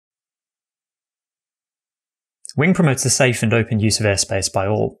Wing promotes the safe and open use of airspace by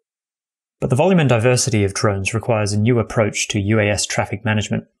all. But the volume and diversity of drones requires a new approach to UAS Traffic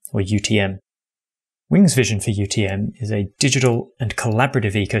Management, or UTM. Wing's vision for UTM is a digital and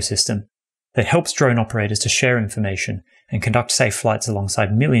collaborative ecosystem that helps drone operators to share information and conduct safe flights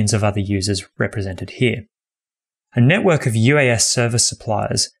alongside millions of other users represented here. A network of UAS service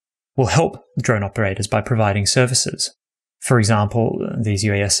suppliers will help drone operators by providing services. For example, these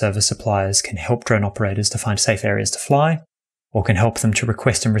UAS service suppliers can help drone operators to find safe areas to fly, or can help them to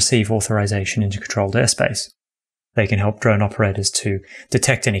request and receive authorization into controlled airspace. They can help drone operators to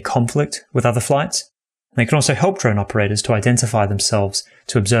detect any conflict with other flights. They can also help drone operators to identify themselves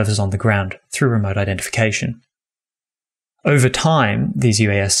to observers on the ground through remote identification. Over time, these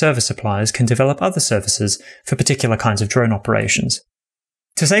UAS service suppliers can develop other services for particular kinds of drone operations.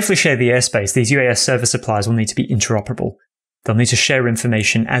 To safely share the airspace, these UAS service suppliers will need to be interoperable. They'll need to share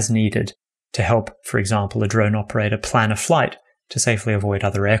information as needed to help, for example, a drone operator plan a flight to safely avoid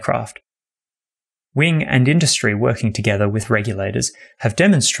other aircraft. Wing and industry working together with regulators have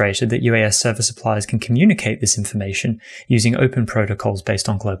demonstrated that UAS service suppliers can communicate this information using open protocols based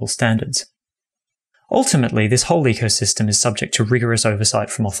on global standards. Ultimately, this whole ecosystem is subject to rigorous oversight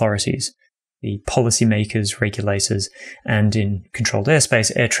from authorities, the policymakers, regulators, and in controlled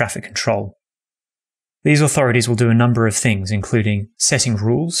airspace, air traffic control. These authorities will do a number of things, including setting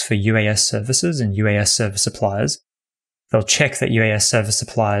rules for UAS services and UAS service suppliers. They'll check that UAS service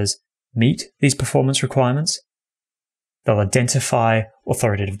suppliers meet these performance requirements. They'll identify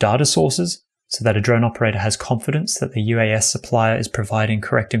authoritative data sources so that a drone operator has confidence that the UAS supplier is providing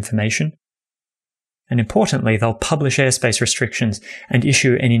correct information. And importantly, they'll publish airspace restrictions and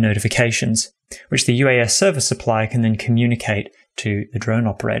issue any notifications, which the UAS service supplier can then communicate to the drone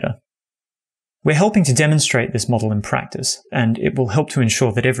operator. We're helping to demonstrate this model in practice, and it will help to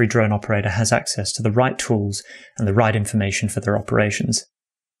ensure that every drone operator has access to the right tools and the right information for their operations.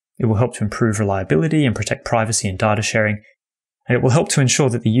 It will help to improve reliability and protect privacy and data sharing, and it will help to ensure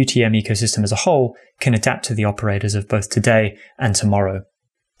that the UTM ecosystem as a whole can adapt to the operators of both today and tomorrow.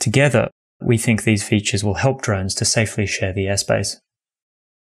 Together, we think these features will help drones to safely share the airspace.